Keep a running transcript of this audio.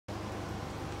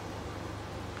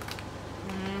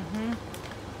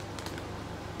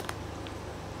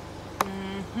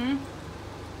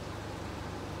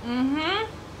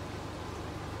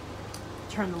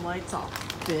Turn the lights off,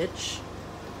 bitch.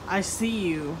 I see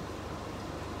you.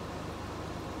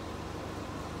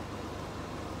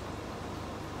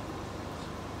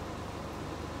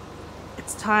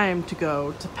 It's time to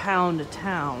go to Pound to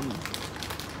Town.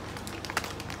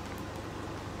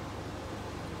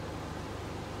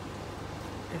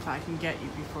 If I can get you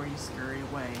before you scurry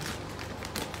away.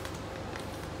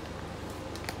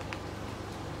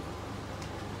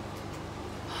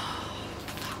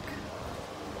 Fuck.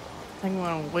 I think I'm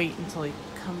gonna wait until he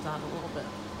comes out a little bit.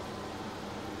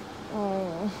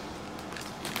 Oh.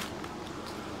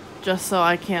 Just so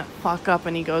I can't fuck up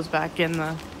and he goes back in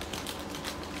the...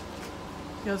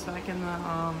 Goes back in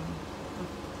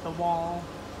the wall.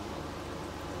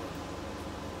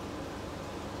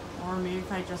 Or maybe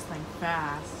if I just think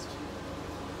fast.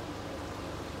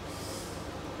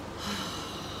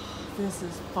 This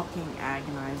is fucking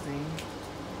agonizing.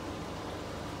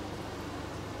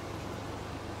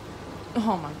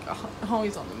 Oh my god. Oh,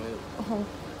 he's on the move. Oh.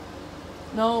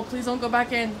 No, please don't go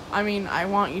back in. I mean, I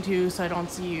want you to so I don't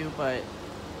see you, but...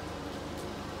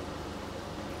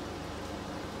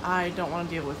 I don't want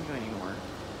to deal with you anymore.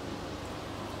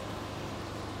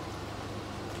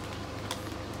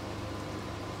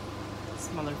 This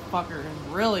motherfucker is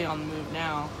really on the move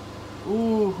now.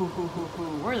 Ooh, hoo, hoo, hoo,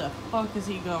 hoo. Where the fuck is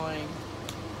he going?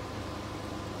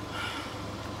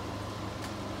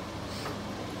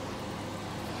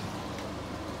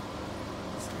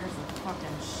 Scares the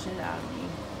fucking shit out of me.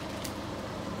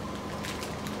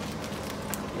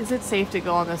 Is it safe to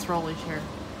go on this rolly chair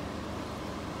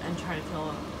and try to kill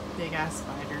a big ass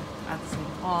spider at the same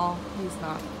time? Well, he's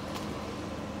not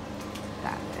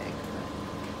that big.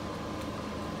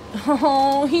 But...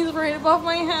 Oh, he's right above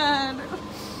my head.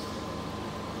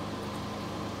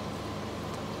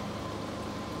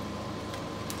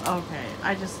 Okay,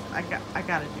 I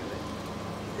gotta do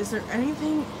it. Is there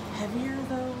anything heavier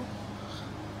though?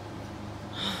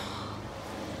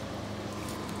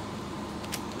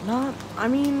 Not, I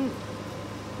mean,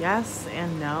 yes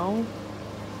and no.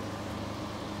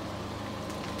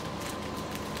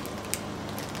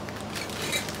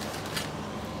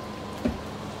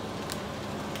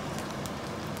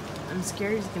 I'm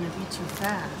scared he's gonna be too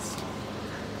fast.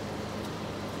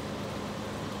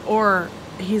 Or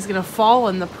he's gonna fall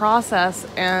in the process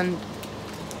and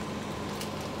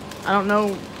I don't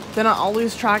know, then I'll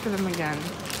lose track of him again.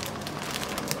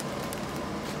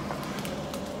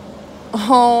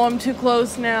 Oh, I'm too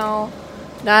close now.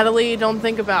 Natalie, don't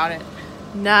think about it.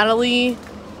 Natalie,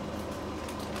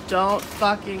 don't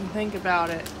fucking think about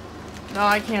it. No,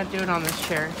 I can't do it on this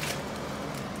chair. I'm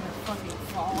gonna fucking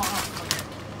fall off.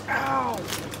 Ow!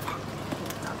 Fuck,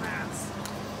 dumbass.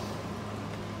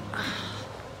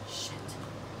 Shit.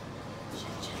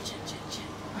 Shit.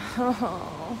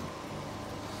 Oh.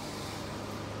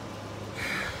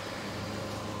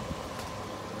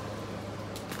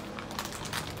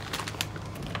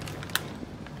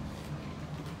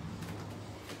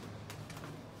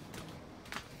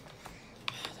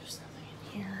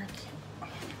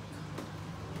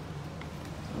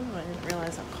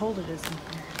 How cold it is in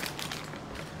here.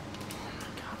 Oh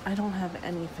my god, I don't have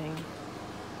anything.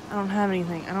 I don't have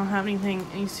anything,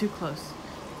 and he's too close.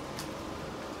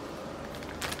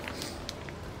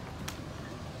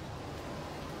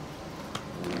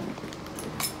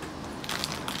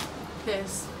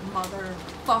 This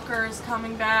motherfucker is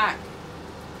coming back.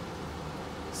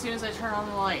 As soon as I turn on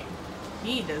the light.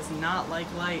 He does not like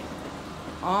light.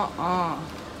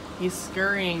 He's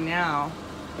scurrying now.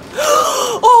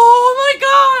 Oh my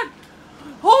god!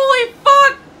 Holy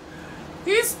fuck!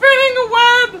 He's spinning a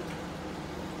web!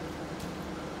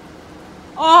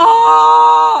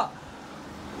 Oh!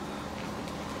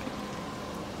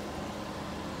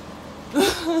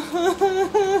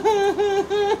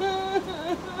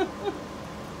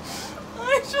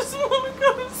 I just want to go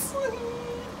to sleep.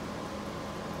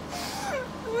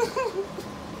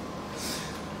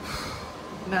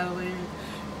 Natalie,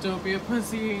 don't be a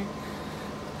pussy.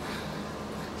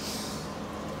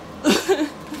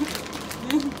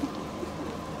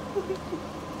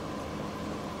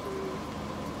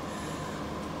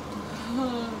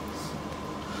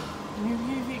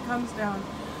 Maybe if he comes down.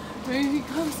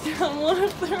 What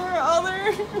if there were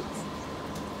others?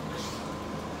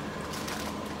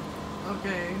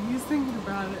 Okay, he's thinking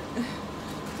about it.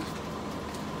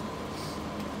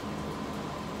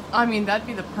 I mean, that'd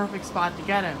be the perfect spot to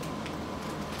get him.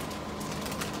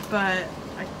 But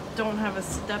I don't have a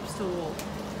step stool.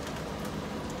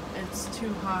 It's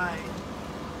too high.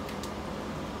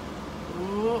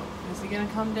 Ooh, is he gonna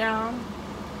come down?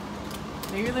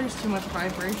 Maybe there's too much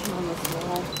vibration on this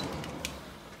wall.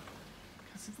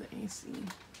 Because of the AC.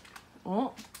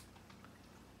 Oh.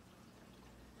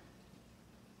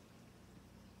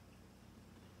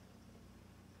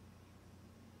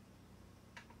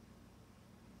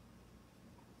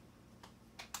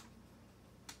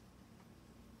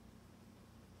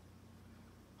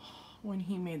 When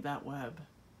he made that web,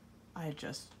 I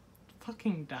just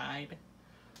fucking died.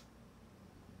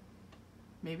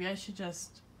 Maybe I should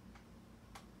just...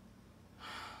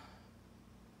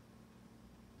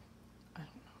 I don't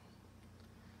know.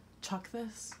 Chuck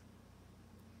this?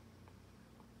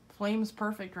 Flame's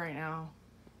perfect right now.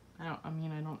 I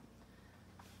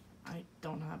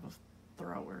don't have a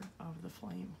thrower of the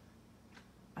flame.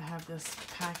 I have this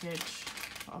package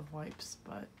of wipes,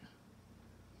 but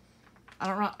I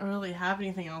don't really have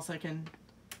anything else I can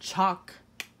chuck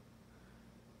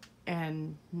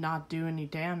and not do any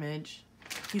damage.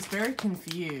 He's very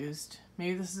confused.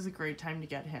 Maybe this is a great time to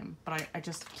get him, but I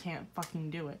just can't fucking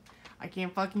do it. I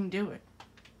can't fucking do it.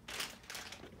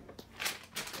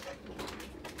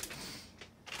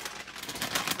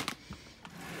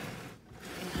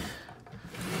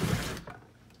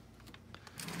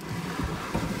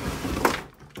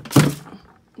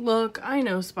 Look, I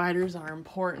know spiders are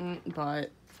important,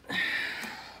 but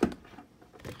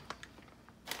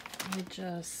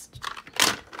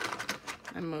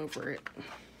I'm over it.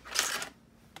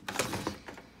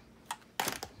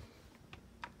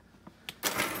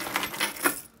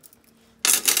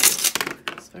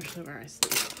 Especially where I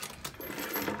sleep.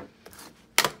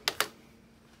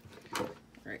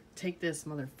 Alright, take this,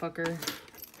 motherfucker.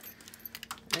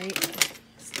 Right?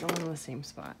 Still in the same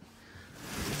spot.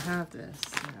 I have this,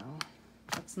 you know.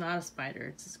 That's not a spider,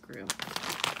 it's a screw.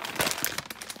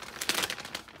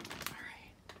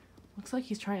 Alright. Looks like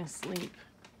he's trying to sleep.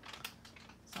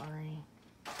 Sorry.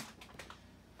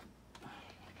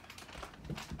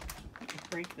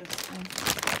 Break this thing.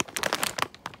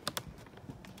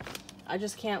 I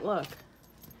just can't look.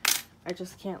 I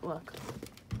just can't look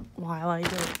while I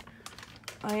do it.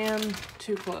 I am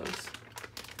too close.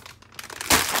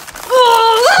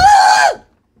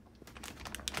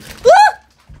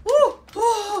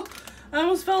 I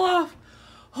almost fell off.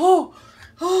 Oh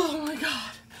my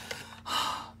god.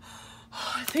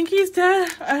 I think he's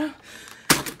dead.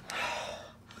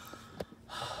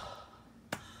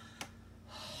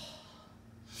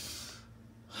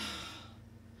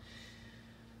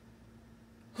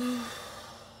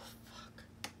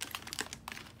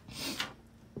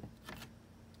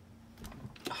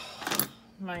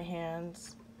 My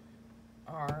hands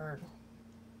are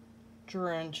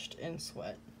drenched in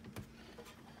sweat.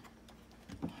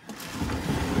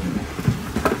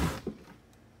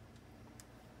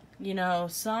 You know,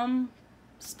 some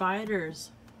spiders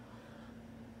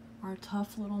are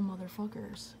tough little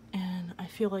motherfuckers, and I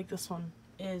feel like this one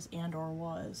is and or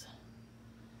was.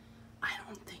 I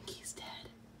don't think he's dead.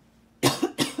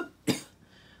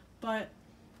 But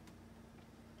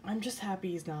I'm just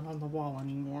happy he's not on the wall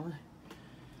anymore.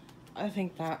 I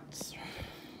think that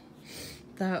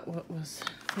what was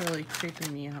really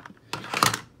creeping me out.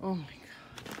 Oh my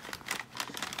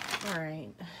god.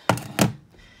 Alright.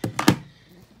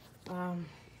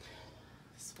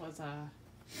 This was a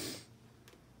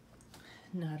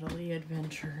Natalie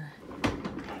adventure.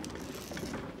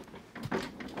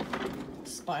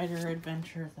 Spider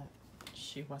adventure that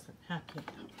she wasn't happy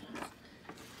about.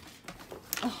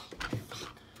 Oh, I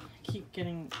keep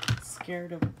getting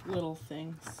scared of little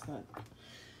things that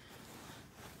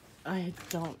I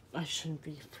shouldn't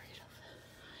be afraid of.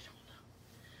 I don't know.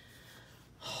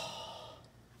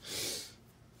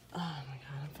 Oh my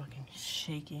god, I'm fucking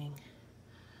shaking.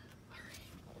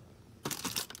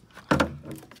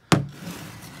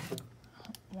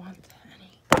 Want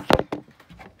any.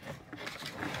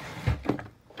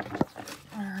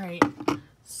 Alright,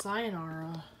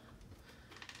 sayonara.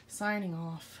 Signing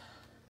off.